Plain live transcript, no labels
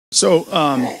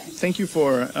Thank you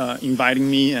for inviting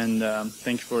me, and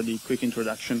thank you for the quick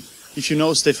introduction. If you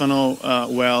know Stefano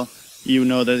well, you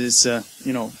know that it's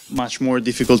much more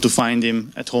difficult to find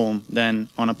him at home than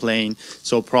on a plane.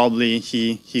 So probably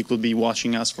he could be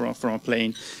watching us from a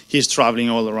plane. He's traveling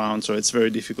all around, so it's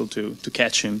very difficult to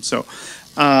catch him. So,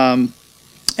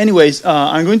 anyways,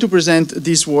 I'm going to present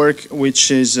this work,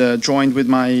 which is joined with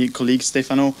my colleague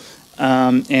Stefano.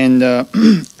 And a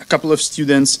couple of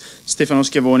students. Stefano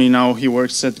Schiavoni, now he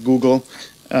works at Google.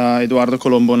 Eduardo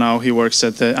Colombo, now he works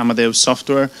at Amadeus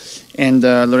Software. And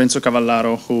Lorenzo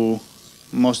Cavallaro, who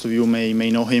most of you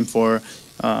may know him for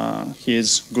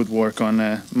his good work on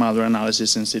malware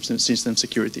analysis and system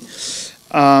security.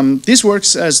 This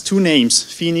works as two names,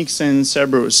 Phoenix and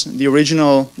Cerberus. The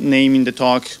original name in the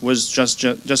talk was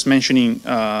just mentioning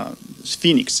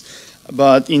Phoenix.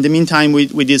 But in the meantime,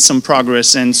 we did some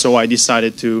progress, and so I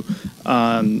decided to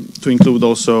include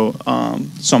also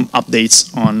some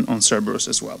updates on Cerberus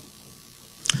as well.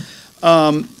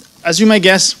 As you may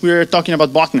guess, we're talking about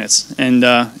botnets, and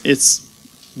it's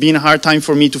been a hard time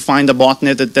for me to find a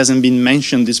botnet that hasn't been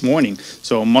mentioned this morning.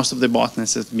 So most of the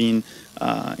botnets have been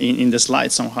in the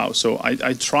slide somehow. So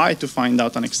I tried to find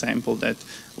out an example that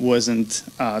wasn't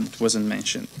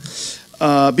mentioned.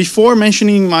 Before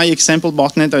mentioning my example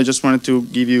botnet, I just wanted to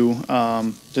give you,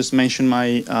 just mention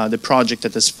the project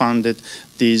that has funded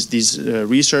this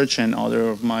research, and other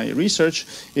of my research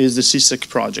is the SysSec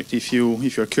project. If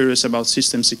you're curious about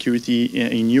system security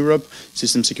in Europe,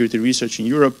 system security research in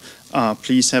Europe,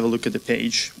 please have a look at the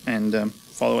page and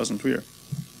follow us on Twitter.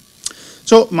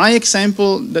 So my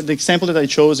example, the example that I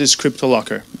chose is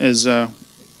CryptoLocker, is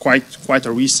quite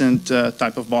a recent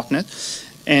type of botnet.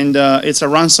 And it's a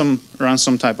ransom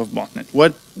type of botnet.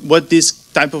 What this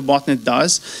type of botnet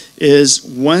does is,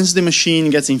 once the machine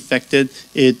gets infected,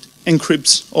 it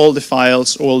encrypts all the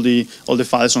files, all the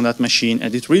files on that machine,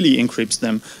 and it really encrypts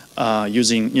them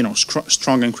using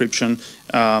strong encryption.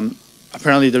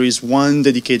 Apparently, there is one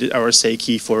dedicated RSA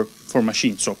key for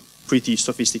machines, so pretty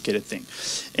sophisticated thing.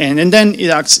 And then it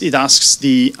asks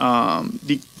the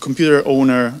computer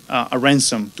owner a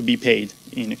ransom to be paid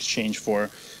in exchange for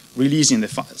releasing the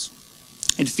files.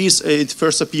 It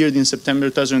first appeared in September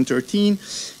 2013,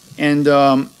 and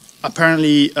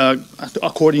apparently,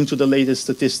 according to the latest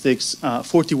statistics,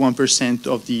 41%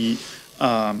 of the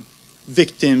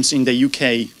victims in the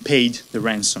UK paid the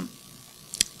ransom.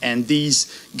 And these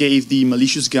gave the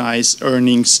malicious guys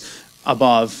earnings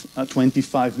above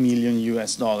 25 million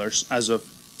US dollars as of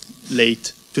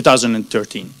late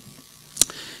 2013.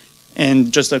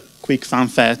 And just a quick fun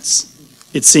fact.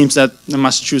 It seems that the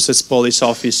Massachusetts Police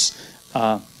Office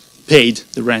paid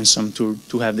the ransom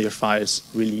to have their files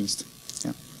released.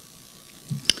 Yeah.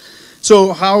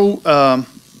 So how,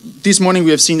 this morning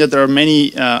we have seen that there are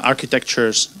many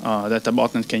architectures that a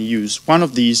botnet can use. One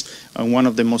of these, one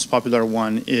of the most popular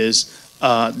one, is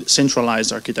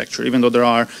centralized architecture. Even though there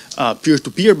are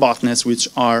peer-to-peer botnets which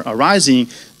are arising,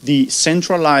 the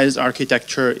centralized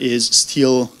architecture is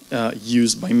still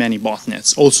used by many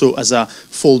botnets, also as a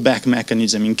fallback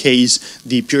mechanism in case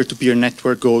the peer-to-peer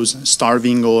network goes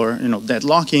starving or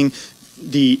deadlocking.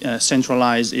 The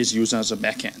centralized is used as a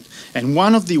backend. And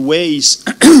one of the ways,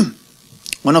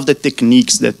 one of the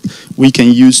techniques that we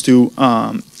can use to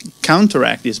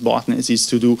counteract these botnets is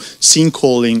to do sync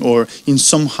calling, or in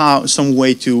some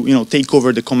way to take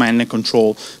over the command and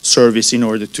control service in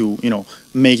order to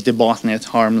make the botnet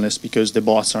harmless, because the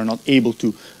bots are not able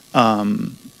to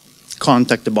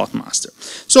contact the bot master.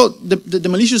 So the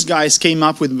malicious guys came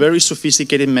up with a very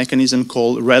sophisticated mechanism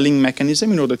called railing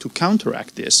mechanism in order to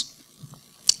counteract this.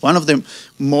 One of the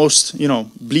most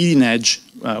bleeding edge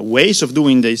ways of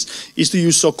doing this is to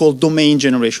use so-called domain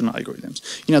generation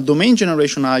algorithms. In a domain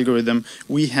generation algorithm,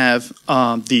 we have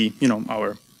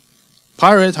our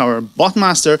pirate, our bot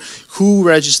master, who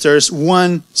registers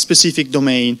one specific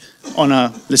domain on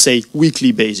a, let's say,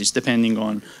 weekly basis, depending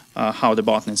on how the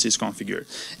botnet is configured.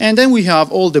 And then we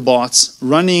have all the bots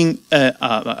running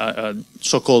a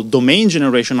so-called domain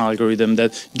generation algorithm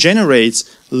that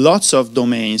generates lots of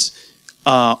domains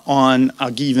on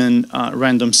a given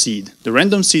random seed. The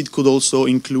random seed could also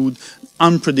include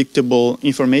unpredictable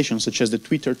information, such as the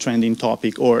Twitter trending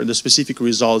topic or the specific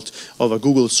result of a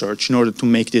Google search, in order to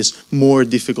make this more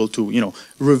difficult to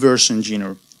reverse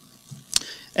engineer.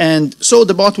 And so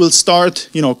the bot will start,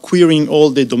 querying all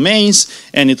the domains,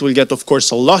 and it will get, of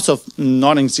course, a lot of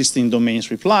non-existing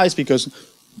domains replies, because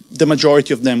the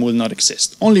majority of them will not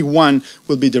exist. Only one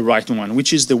will be the right one,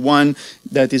 which is the one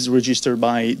that is registered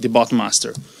by the bot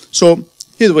master. So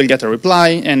it will get a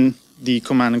reply, and the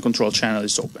command and control channel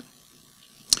is open.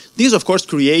 These, of course,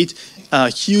 create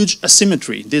huge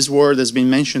asymmetry. This word has been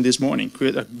mentioned this morning.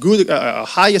 Create a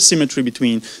high asymmetry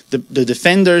between the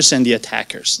defenders and the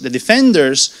attackers. The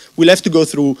defenders will have to go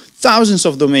through thousands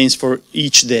of domains for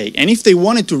each day. And if they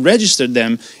wanted to register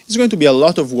them, it's going to be a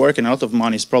lot of work and a lot of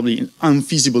money. It's probably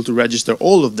unfeasible to register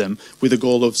all of them with the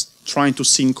goal of trying to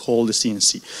sync-call the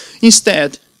CNC.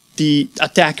 Instead, the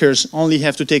attackers only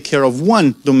have to take care of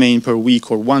one domain per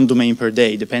week or one domain per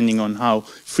day, depending on how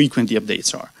frequent the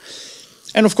updates are.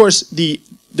 And of course, the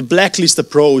blacklist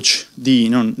approach, the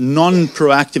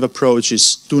non-proactive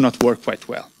approaches do not work quite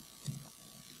well.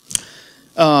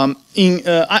 I'm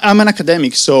an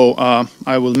academic, so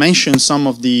I will mention some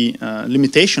of the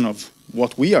limitation of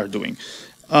what we are doing.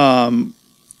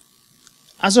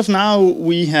 As of now,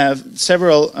 we have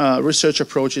several research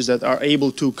approaches that are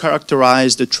able to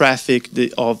characterize the traffic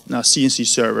of a CNC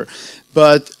server.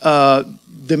 But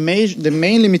the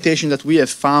main limitation that we have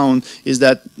found is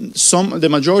that the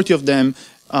majority of them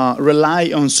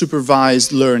rely on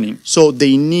supervised learning. So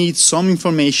they need some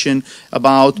information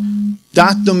about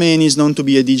that domain is known to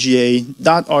be a DGA,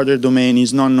 that other domain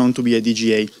is not known to be a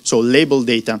DGA, so label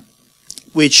data,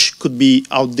 which could be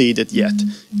outdated yet,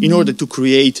 in order to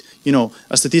create,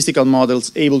 a statistical model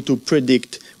able to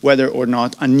predict whether or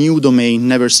not a new domain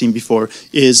never seen before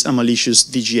is a malicious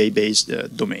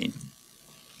DGA-based domain.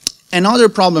 Another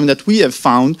problem that we have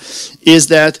found is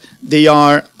that they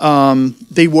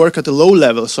work at the low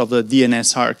levels of the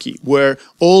DNS hierarchy, where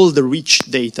all the rich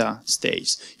data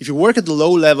stays. If you work at the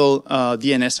low level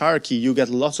DNS hierarchy, you get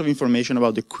lots of information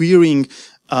about the querying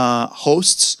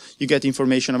hosts. You get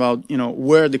information about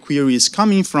where the query is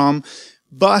coming from,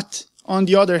 but on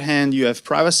the other hand, you have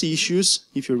privacy issues,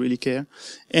 if you really care,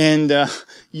 and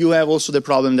you have also the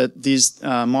problem that these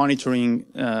monitoring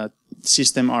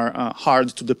system are hard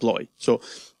to deploy. So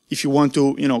if you want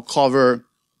to cover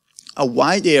a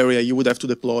wide area, you would have to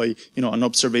deploy an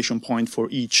observation point for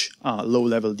each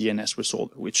low-level DNS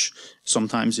resolver, which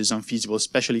sometimes is unfeasible,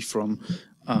 especially from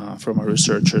a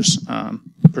researcher's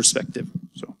perspective.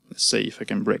 So let's say if I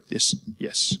can break this.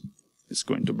 Yes, it's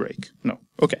going to break. No.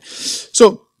 Okay.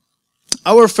 So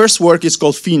our first work is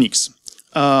called Phoenix.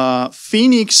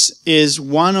 Phoenix is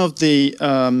one of the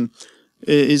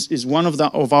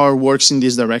of our works in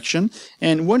this direction,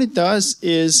 and what it does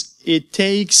is it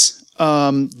takes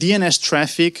DNS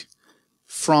traffic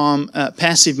from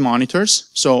passive monitors,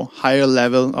 so higher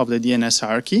level of the DNS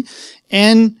hierarchy,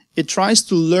 and it tries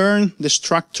to learn the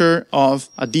structure of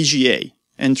a DGA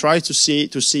and tries to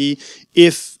see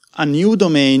if a new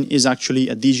domain is actually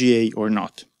a DGA or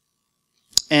not.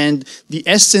 And the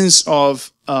essence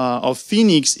of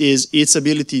Phoenix is its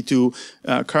ability to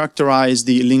characterize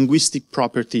the linguistic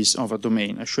properties of a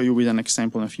domain. I'll show you with an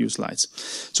example in a few slides.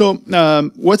 So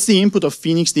what's the input of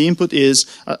Phoenix? The input is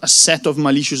a set of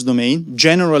malicious domain,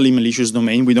 generally malicious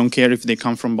domain. We don't care if they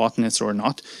come from botnets or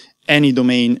not. Any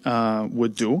domain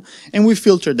would do. And we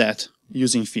filter that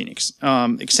using Phoenix.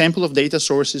 Example of data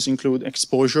sources include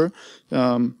exposure,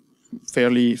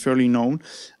 fairly known.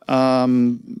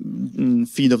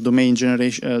 Feed of domain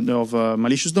generation of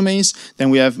malicious domains. Then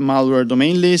we have malware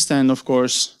domain list, and of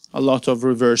course a lot of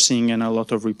reversing and a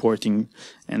lot of reporting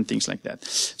and things like that.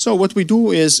 So what we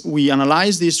do is we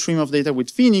analyze this stream of data with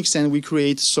Phoenix, and we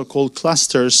create so-called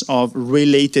clusters of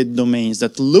related domains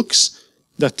that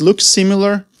look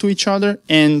similar to each other,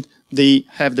 and they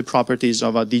have the properties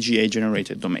of a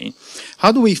DGA-generated domain.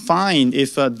 How do we find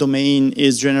if a domain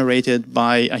is generated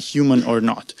by a human or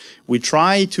not? We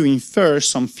try to infer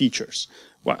some features.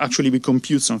 Well, actually, we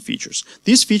compute some features.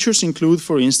 These features include,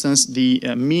 for instance, the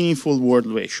meaningful word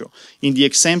ratio. In the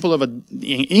example of an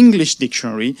English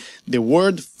dictionary, the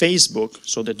word Facebook,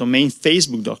 so the domain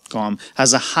facebook.com,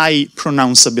 has a high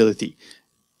pronounceability.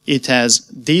 It has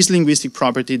this linguistic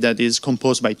property that is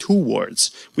composed by two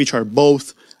words, which are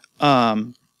both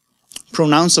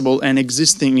pronounceable and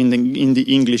existing in the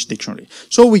English dictionary.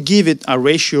 So we give it a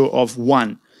ratio of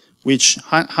 1, which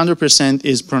 100%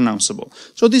 is pronounceable.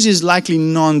 So this is likely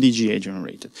non-DGA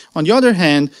generated. On the other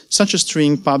hand, such a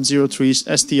string pub03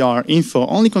 str info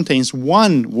only contains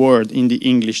one word in the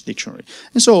English dictionary.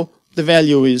 And so the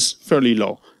value is fairly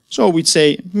low. So we'd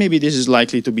say maybe this is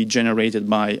likely to be generated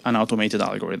by an automated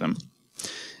algorithm.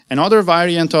 Another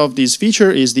variant of this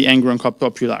feature is the Angron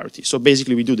popularity. So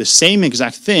basically we do the same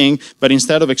exact thing, but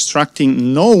instead of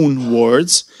extracting known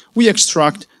words, we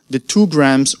extract the 2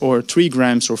 grams or 3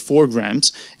 grams or 4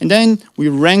 grams, and then we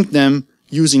rank them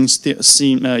using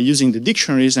the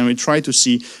dictionaries, and we try to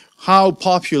see how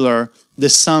popular the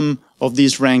sum of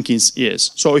these rankings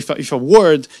is. So if a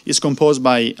word is composed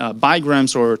by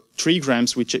bigrams or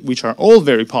trigrams, which are all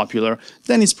very popular,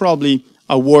 then it's probably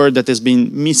a word that has been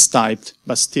mistyped,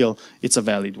 but still it's a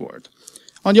valid word.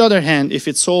 On the other hand, if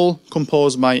it's all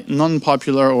composed by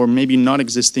non-popular or maybe not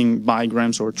existing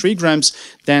bigrams or trigrams,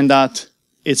 then that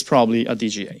it's probably a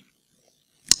DGA.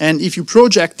 And if you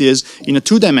project this in a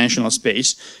two-dimensional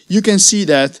space, you can see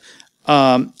that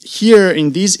here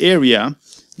in this area,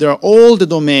 there are all the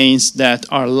domains that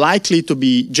are likely to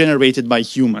be generated by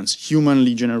humans,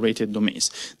 humanly generated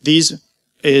domains. This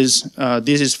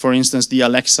is, for instance, the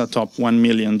Alexa top 1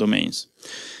 million domains.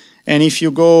 And if you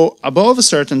go above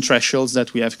certain thresholds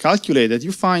that we have calculated,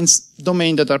 you find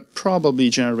domains that are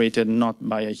probably generated not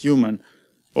by a human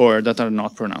or that are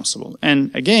not pronounceable.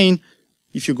 And again,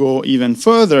 if you go even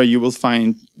further, you will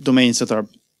find domains that are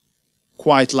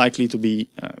quite likely to be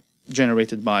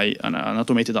generated by an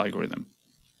automated algorithm.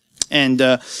 And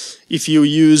if you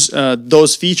use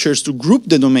those features to group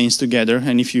the domains together,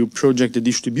 and if you project the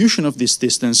distribution of this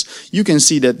distance, you can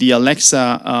see that the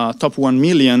Alexa top 1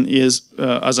 million is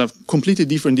as a completely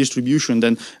different distribution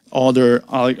than other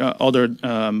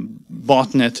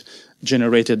botnet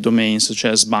generated domains such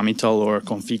as Bamital or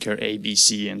Conficker,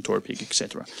 ABC, and Torpig,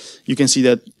 etc. You can see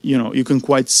that, you can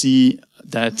quite see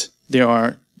that they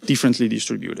are differently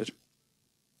distributed.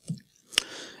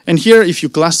 And here, if you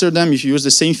cluster them, if you use the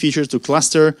same features to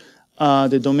cluster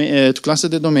the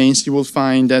domains, you will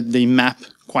find that they map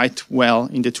quite well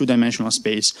in the two-dimensional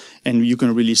space, and you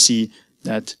can really see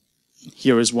that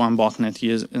here is one botnet,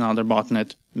 here is another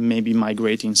botnet, maybe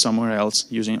migrating somewhere else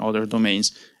using other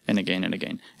domains, and again and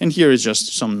again. And here is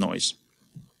just some noise.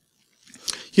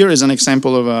 Here is an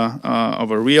example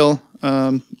of a real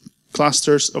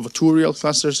clusters, of two real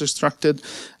clusters extracted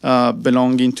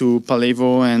belonging to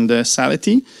Palevo and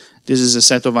Sality. This is a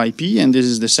set of IP, and this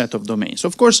is the set of domains.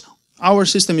 Of course, our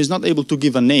system is not able to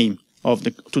give a name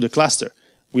to the cluster.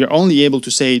 We are only able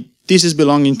to say this is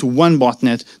belonging to one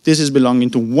botnet, this is belonging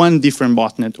to one different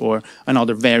botnet or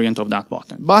another variant of that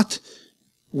botnet. But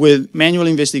with manual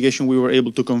investigation, we were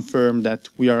able to confirm that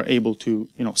we are able to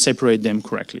separate them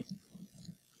correctly.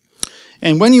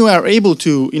 And when you are able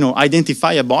to,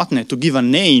 identify a botnet, to give a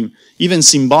name, even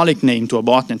symbolic name to a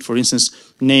botnet, for instance,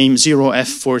 name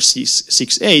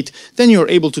 0F4668, then you're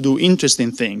able to do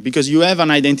interesting thing because you have an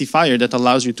identifier that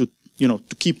allows you to,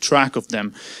 to keep track of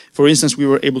them. For instance, we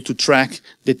were able to track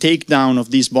the takedown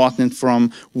of this botnet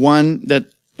from one that,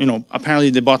 apparently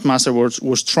the botmaster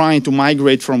was trying to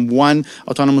migrate from one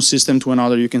autonomous system to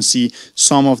another. You can see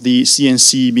some of the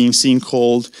CNC being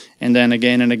synced, and then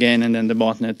again and again, and then the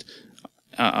botnet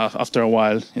after a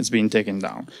while it's being taken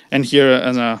down. And here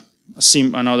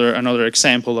another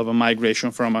example of a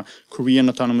migration from a Korean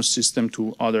autonomous system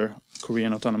to other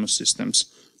Korean autonomous systems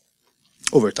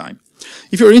over time.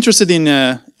 If you're interested in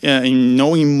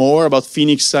knowing more about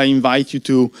Phoenix, I invite you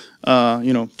to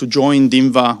to join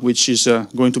DIMVA, which is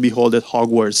going to be held at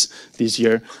Hogwarts this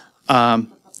year.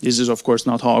 This is of course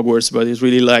not Hogwarts, but it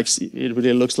really looks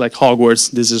like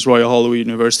Hogwarts. This is Royal Holloway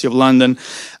University of London.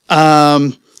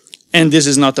 And this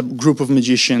is not a group of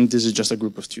magicians, this is just a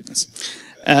group of students.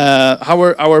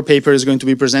 Our paper is going to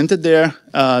be presented there.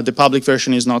 The public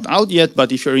version is not out yet,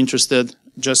 but if you're interested,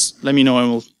 just let me know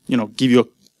and we'll give you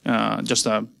just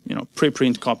a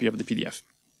preprint copy of the PDF.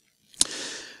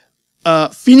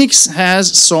 Phoenix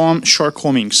has some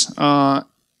shortcomings.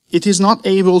 It is not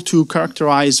able to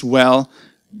characterize well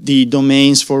the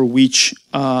domains for which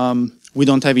we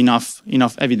don't have enough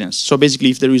evidence. So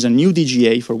basically, if there is a new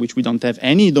DGA for which we don't have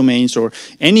any domains or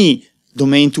any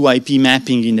domain to IP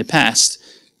mapping in the past,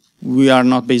 we are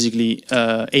not basically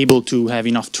able to have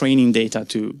enough training data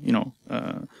to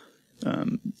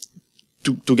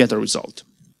to get a result.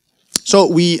 So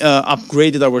we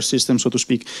upgraded our system, so to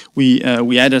speak. We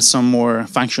added some more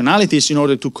functionalities in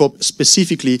order to cope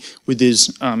specifically with this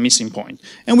missing point.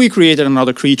 And we created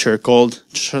another creature called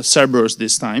CERBERUS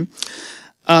this time.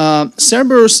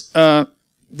 CERBERUS,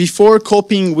 before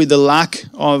coping with the lack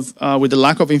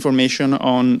of information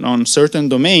on certain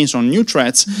domains, on new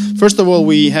threats, first of all,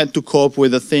 we had to cope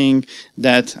with a thing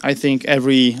that I think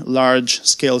every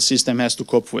large-scale system has to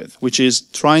cope with, which is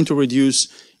trying to reduce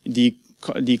the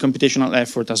computational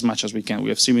effort as much as we can. We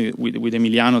have seen with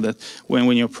Emiliano that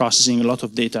when you're processing a lot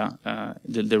of data,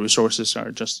 the resources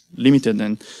are just limited,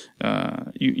 and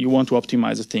you want to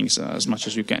optimize the things as much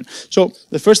as you can. So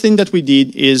the first thing that we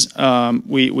did is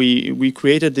we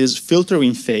created this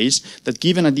filtering phase that,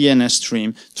 given a DNS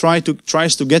stream,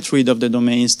 tries to get rid of the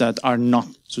domains that are not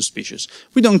suspicious.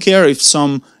 We don't care if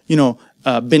some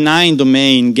benign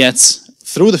domain gets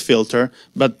through the filter,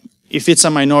 but if it's a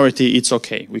minority, it's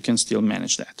okay. We can still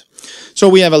manage that. So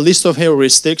we have a list of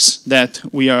heuristics that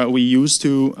we use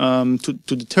to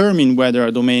determine whether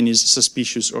a domain is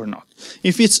suspicious or not.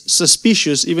 If it's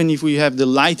suspicious, even if we have the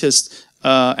lightest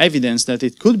evidence that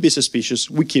it could be suspicious,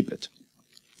 we keep it.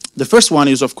 The first one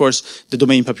is, of course, the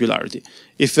domain popularity.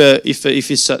 If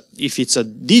it's a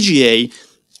DGA,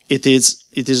 it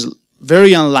is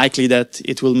very unlikely that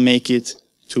it will make it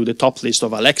to the top list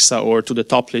of Alexa or to the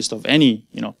top list of any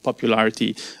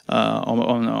popularity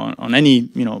on any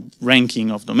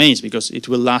ranking of domains, because it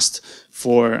will last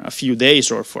for a few days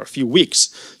or for a few weeks.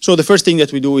 So the first thing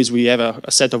that we do is we have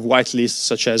a set of whitelists,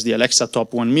 such as the Alexa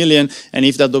top 1 million, and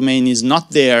if that domain is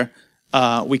not there,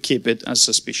 we keep it as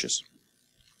suspicious.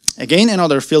 Again,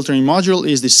 another filtering module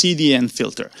is the CDN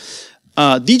filter.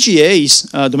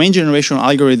 DGAs, domain generation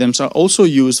algorithms, are also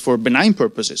used for benign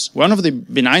purposes. One of the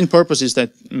benign purposes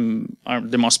that are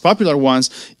the most popular ones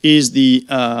is the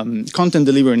content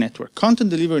delivery network. Content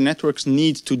delivery networks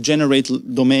need to generate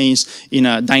domains in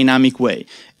a dynamic way,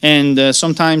 and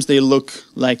sometimes they look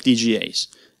like DGAs.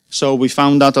 So we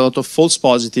found out a lot of false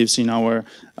positives in our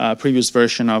previous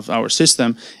version of our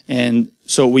system, and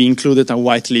so we included a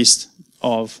whitelist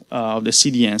of the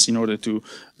CDNs in order to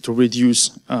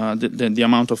reduce the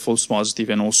amount of false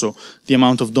positive and also the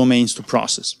amount of domains to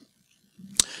process.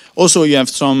 Also, you have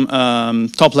some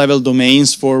top-level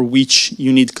domains for which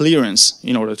you need clearance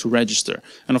in order to register.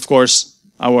 And of course,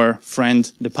 our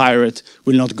friend, the pirate,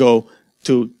 will not go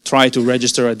to try to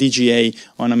register a DGA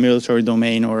on a military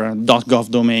domain or a .gov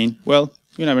domain. Well,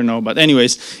 you never know. But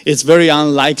anyways, it's very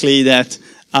unlikely that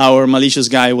our malicious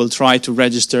guy will try to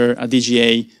register a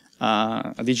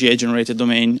DGA-generated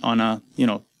domain on a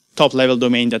top-level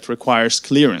domain that requires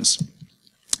clearance.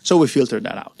 So we filter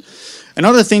that out.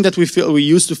 Another thing that we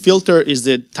use to filter is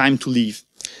the time to leave.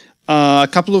 A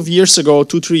couple of years ago,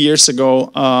 2-3 years ago,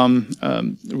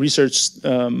 research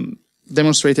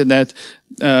demonstrated that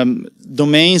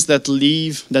domains that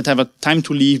have a time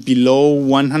to leave below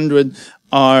 100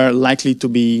 are likely to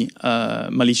be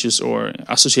malicious or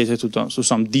associated to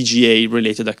some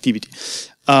DGA-related activity.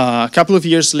 A couple of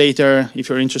years later, if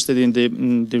you're interested in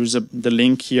there is the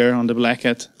link here on the Black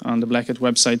Hat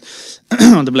website,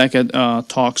 on the Black Hat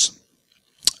talks.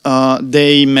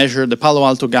 The Palo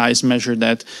Alto guys measure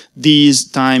that this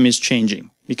time is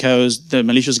changing because the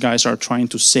malicious guys are trying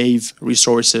to save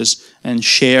resources and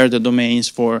share the domains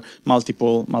for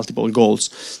multiple goals.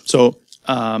 So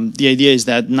the idea is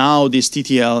that now this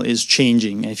TTL is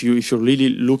changing. If you're really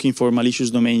looking for a malicious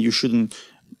domain, you shouldn't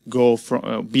go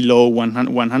from below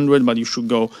 100, but you should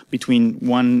go between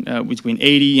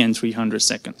 80 and 300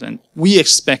 seconds. And we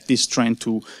expect this trend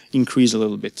to increase a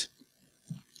little bit.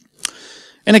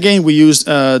 And again, we use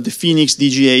the Phoenix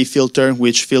DGA filter,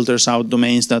 which filters out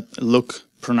domains that look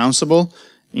pronounceable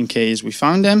in case we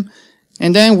found them.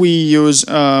 And then we use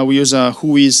a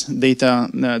Whois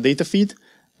data feed,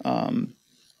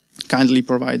 kindly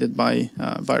provided by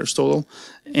VirusTotal.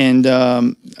 And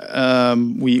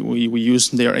we use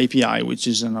their API, which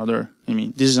is another,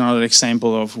 this is another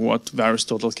example of what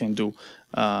VirusTotal can do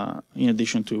in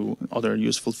addition to other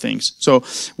useful things. So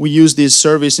we use this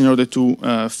service in order to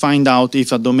find out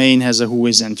if a domain has a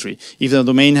Whois entry. If the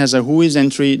domain has a Whois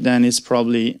entry, then it's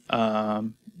probably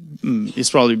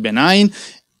benign.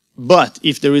 But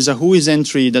if there is a Whois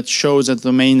entry that shows that the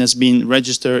domain has been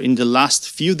registered in the last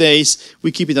few days,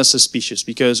 we keep it as suspicious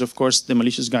because, of course, the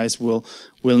malicious guys will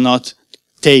not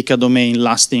take a domain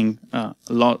lasting a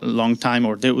long time,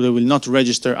 or they will not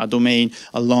register a domain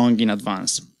long in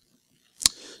advance.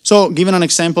 So, given an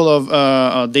example of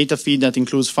a data feed that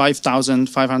includes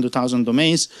 500,000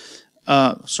 domains,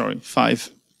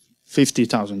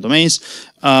 50,000 domains,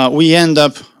 we end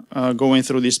up going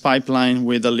through this pipeline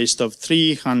with a list of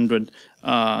 300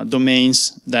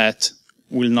 domains that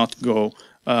will not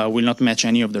match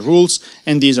any of the rules,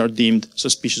 and these are deemed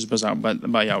suspicious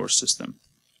by our system.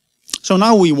 So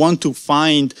now we want to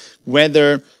find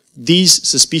whether these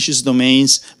suspicious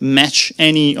domains match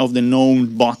any of the known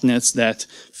botnets that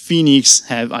Phoenix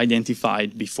have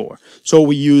identified before. So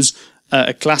we use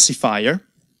a classifier.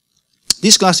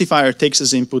 This classifier takes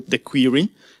as input the query.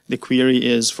 The query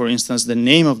is, for instance, the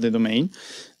name of the domain.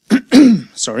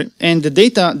 And the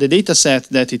data set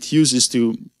that it uses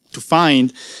to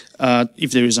find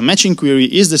if there is a matching query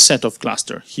is the set of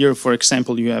cluster. Here, for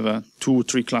example, you have 2 or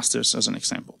 3 clusters as an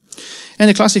example. And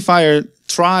the classifier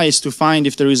tries to find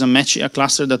if there is a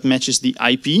cluster that matches the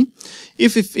IP.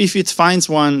 If it finds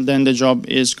one, then the job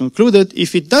is concluded.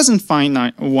 If it doesn't find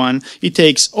one, it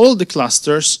takes all the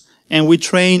clusters and we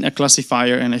train a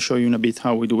classifier, and I'll show you in a bit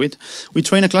how we do it. We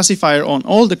train a classifier on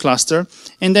all the cluster,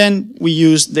 and then we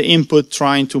use the input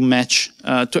trying to match,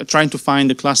 trying to find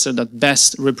the cluster that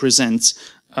best represents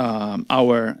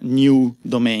our new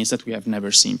domains that we have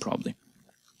never seen probably.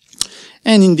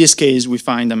 And in this case, we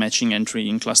find a matching entry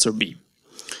in cluster B.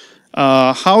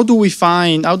 How do we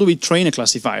train a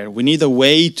classifier? We need a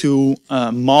way to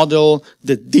model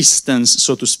the distance,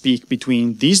 so to speak,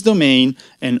 between this domain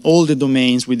and all the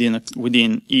domains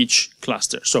within each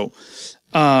cluster. So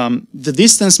the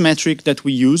distance metric that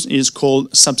we use is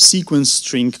called subsequence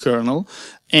string kernel,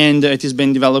 and it has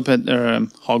been developed at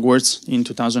Hogwarts in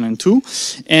 2002.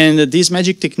 And this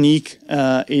magic technique,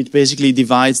 it basically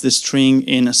divides the string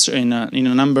in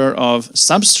a number of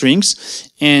substrings.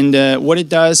 And what it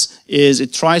does is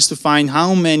it tries to find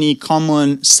how many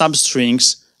common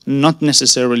substrings, not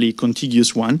necessarily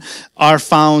contiguous one, are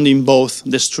found in both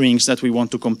the strings that we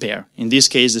want to compare. In this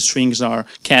case, the strings are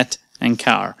cat and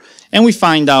car. And we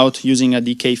find out using a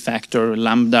decay factor,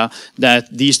 lambda, that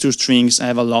these two strings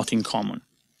have a lot in common.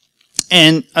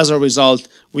 And as a result,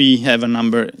 we have a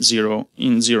number 0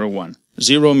 in 0, 1.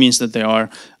 0 means that they are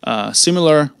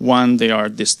similar, 1 they are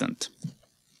distant.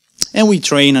 And we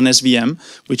train an SVM,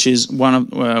 which is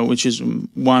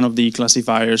one of the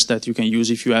classifiers that you can use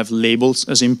if you have labels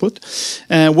as input.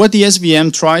 What the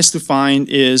SVM tries to find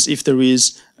is if there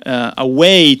is a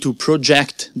way to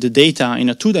project the data in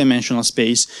a two-dimensional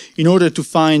space in order to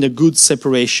find a good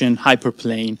separation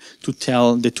hyperplane to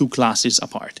tell the two classes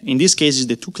apart. In this case,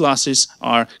 the two classes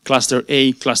are cluster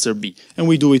A, cluster B, and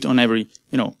we do it on every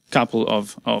couple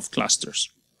of clusters.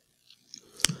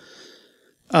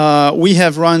 We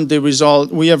have run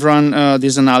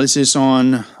this analysis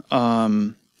on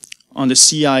the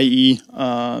CIE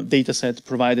dataset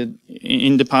provided.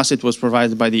 In the past, it was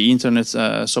provided by the Internet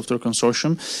Software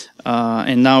Consortium,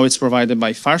 and now it's provided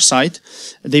by Farsight.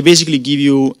 They basically give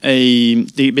you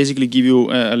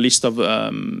a list of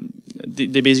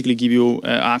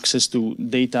access to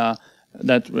data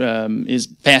that is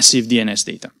passive DNS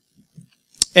data.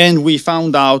 And we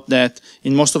found out that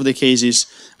in most of the cases,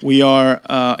 we are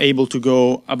able to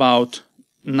go about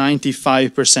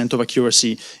 95% of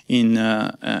accuracy in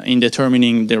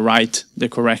determining the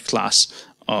correct class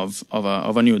of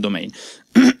a new domain.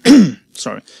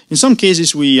 Sorry. In some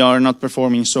cases, we are not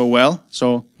performing so well.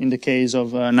 So in the case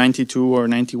of 92 or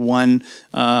 91,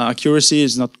 accuracy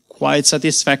is not quite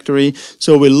satisfactory.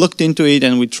 So we looked into it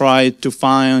and we tried to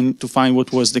find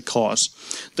what was the cause.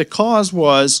 The cause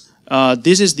was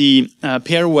this is the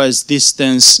pairwise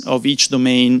distance of each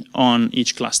domain on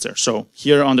each cluster. So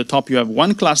here on the top you have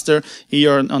one cluster,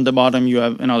 here on the bottom you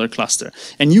have another cluster.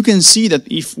 And you can see that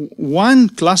if one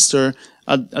cluster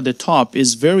at the top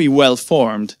is very well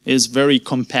formed, is very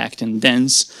compact and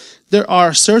dense, there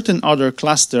are certain other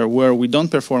clusters where we don't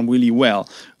perform really well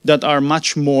that are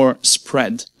much more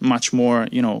spread, much more,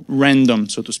 random,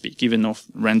 so to speak, even though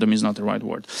random is not the right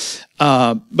word.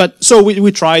 But so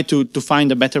we try to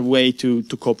find a better way to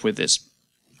cope with this.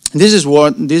 This is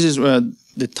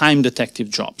the time detective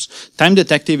jobs. Time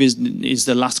detective is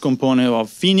the last component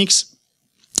of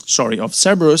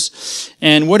Cerberus,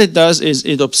 and what it does is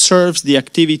it observes the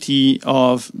activity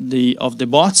of the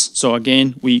bots. So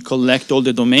again, we collect all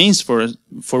the domains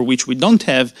for which we don't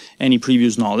have any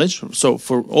previous knowledge. So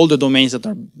for all the domains that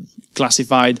are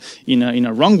classified in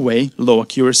a wrong way, low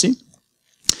accuracy.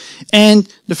 And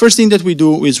the first thing that we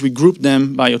do is we group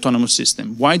them by autonomous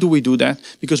system. Why do we do that?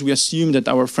 Because we assume that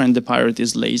our friend the pirate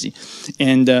is lazy.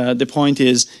 And the point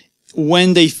is,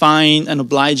 when they find an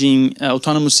obliging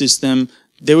autonomous system,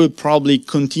 they will probably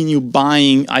continue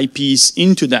buying IPs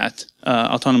into that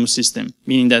autonomous system,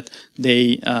 meaning that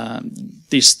they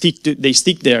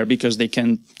stick there because they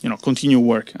can continue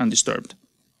work undisturbed.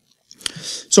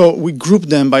 So we group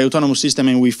them by autonomous system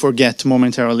and we forget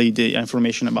momentarily the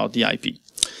information about the IP.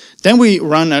 Then we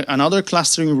run another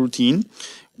clustering routine,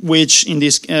 which in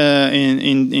this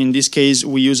case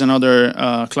we use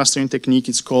another clustering technique.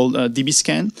 It's called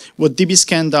dbscan. What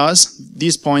dbscan does,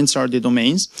 these points are the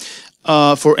domains.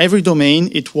 For every domain,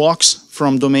 it walks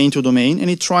from domain to domain, and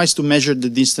it tries to measure the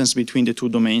distance between the two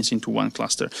domains into one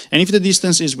cluster. And if the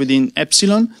distance is within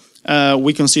epsilon,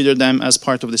 we consider them as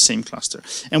part of the same cluster.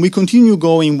 And we continue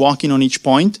walking on each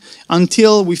point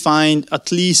until we find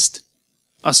at least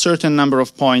a certain number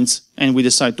of points, and we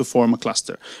decide to form a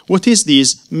cluster. What is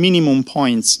these minimum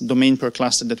points, domain per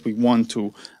cluster, that we want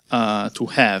to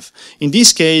have? In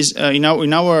this case, in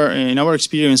our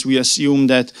experience, we assume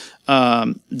that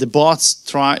the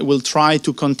bots will try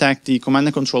to contact the command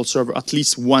and control server at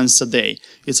least once a day.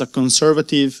 It's a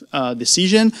conservative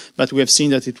decision, but we have seen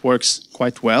that it works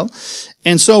quite well.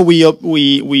 And so we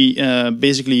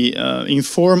basically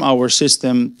inform our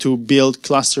system to build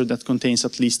cluster that contains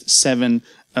at least 7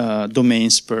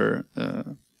 domains per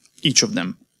each of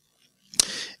them.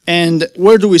 And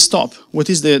where do we stop? What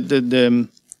is the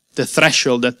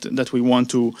threshold that we want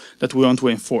to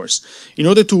enforce? In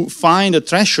order to find a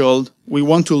threshold, we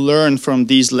want to learn from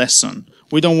this lesson.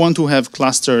 We don't want to have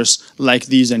clusters like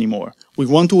these anymore. We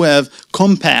want to have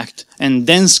compact and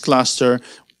dense cluster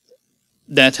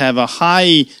that have a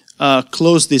high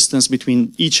close distance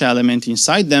between each element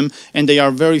inside them, and they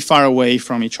are very far away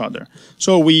from each other.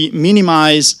 So we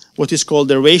minimize what is called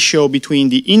the ratio between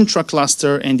the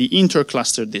intra-cluster and the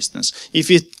inter-cluster distance.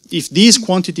 If this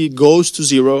quantity goes to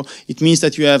 0, it means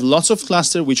that you have lots of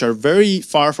clusters which are very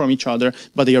far from each other,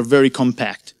 but they are very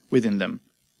compact within them.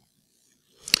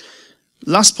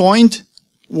 Last point,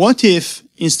 what if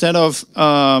instead of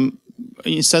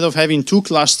having 2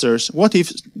 clusters, what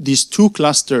if these 2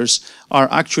 clusters are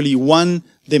actually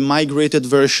the migrated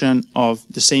version of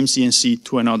the same CNC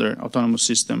to another autonomous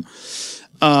system?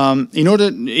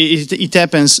 It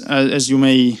happens, as you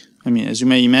may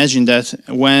imagine, that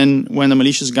when a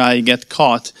malicious guy gets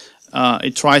caught,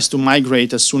 it tries to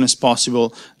migrate as soon as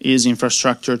possible his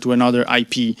infrastructure to another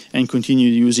IP and continue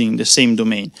using the same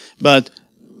domain. But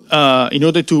in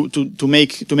order to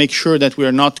make sure that we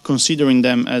are not considering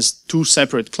them as 2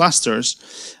 separate clusters,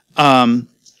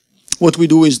 what we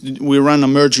do is we run a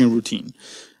merging routine.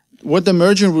 What the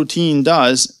merging routine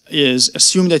does is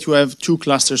assume that you have 2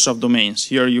 clusters of domains.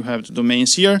 Here you have the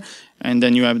domains here, and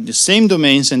then you have the same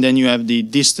domains, and then you have the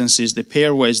distances, the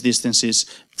pairwise distances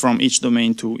from each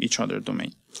domain to each other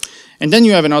domain. And then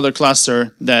you have another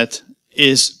cluster that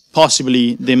is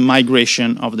possibly the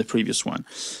migration of the previous one.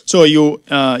 So you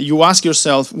ask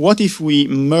yourself, what if we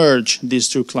merge these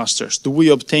 2 clusters? Do we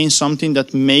obtain something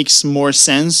that makes more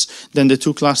sense than the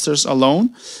 2 clusters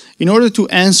alone? In order to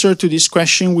answer to this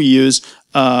question, we use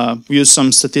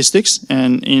some statistics,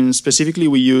 and specifically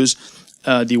we use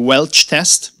the Welch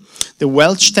test. The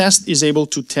Welch test is able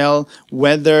to tell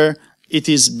whether it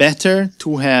is better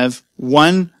to have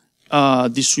one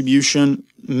distribution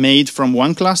made from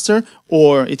one cluster,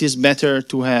 or it is better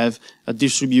to have a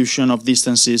distribution of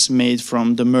distances made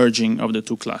from the merging of the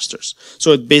 2 clusters.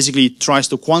 So it basically tries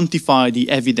to quantify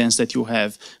the evidence that you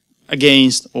have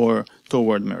against or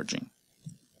toward merging.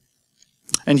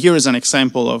 And here is an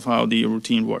example of how the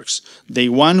routine works. Day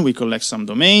 1, we collect some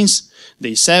domains.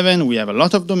 Day 7, we have a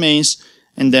lot of domains.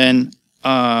 And then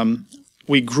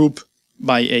we group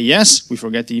by AES. We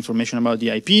forget the information about the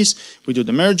IPs. We do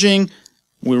the merging.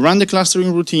 We run the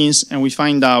clustering routines, and we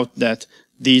find out that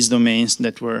these domains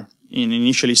that were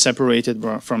initially separated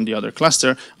from the other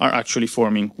cluster are actually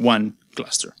forming one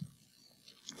cluster.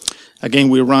 Again,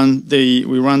 we run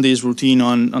this routine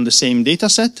on the same data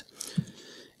set,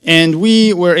 and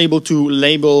we were able to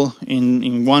label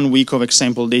in 1 week of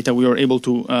example data, we were able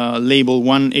to label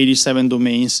 187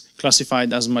 domains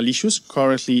classified as malicious,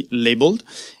 correctly labeled,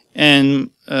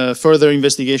 and further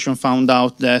investigation found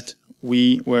out that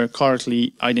we were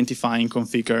correctly identifying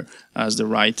Conficker as the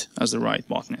right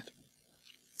botnet.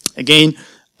 Again,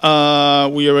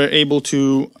 we were able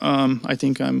to, I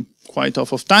think I'm quite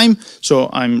off of time, so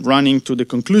I'm running to the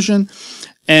conclusion.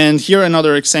 And here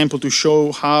another example to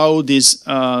show how this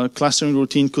clustering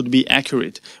routine could be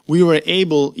accurate. We were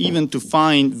able even to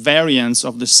find variants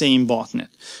of the same botnet.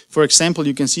 For example,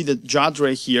 you can see that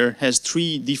Jadre here has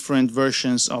 3 different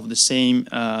versions of the same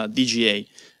DGA,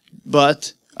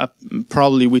 but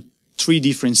probably with 3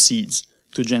 different seeds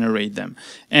to generate them.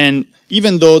 And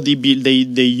even though they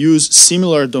use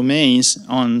similar domains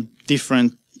on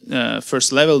different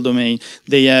first level domain,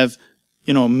 they have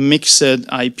mixed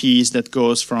IPs that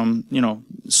goes from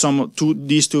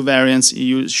these 2 variants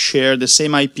you share the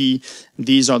same IP.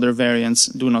 These other variants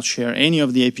do not share any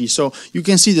of the IP. So you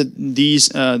can see that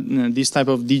this type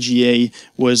of DGA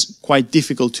was quite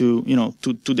difficult to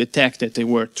detect that they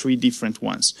were 3 different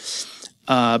ones.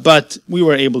 But we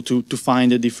were able to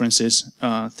find the differences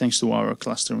thanks to our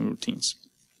clustering routines.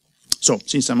 So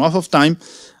since I'm off of time,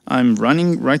 I'm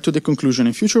running right to the conclusion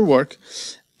in future work.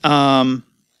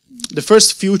 The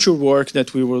first future work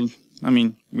that we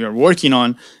are working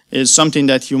on is something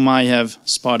that you might have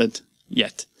spotted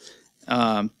yet.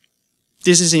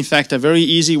 This is in fact a very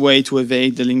easy way to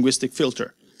evade the linguistic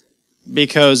filter,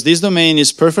 because this domain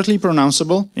is perfectly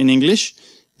pronounceable in English,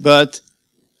 but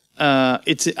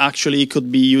it actually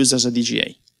could be used as a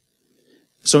DGA.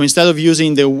 So instead of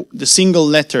using the single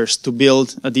letters to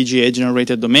build a DGA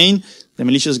generated domain, the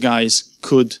malicious guys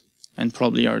could, and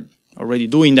probably are already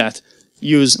doing that,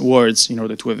 use words in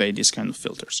order to evade these kind of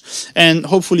filters. And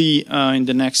hopefully in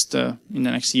the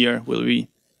next year we'll be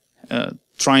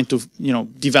trying to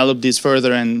develop this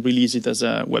further and release it as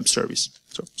a web service.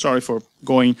 So sorry for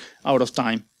going out of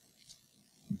time.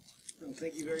 Well,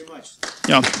 thank you very much.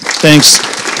 Yeah, thanks.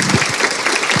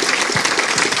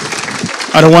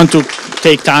 I don't want to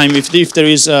take time if there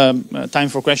is time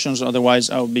for questions. Otherwise,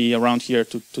 I'll be around here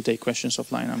to take questions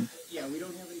offline.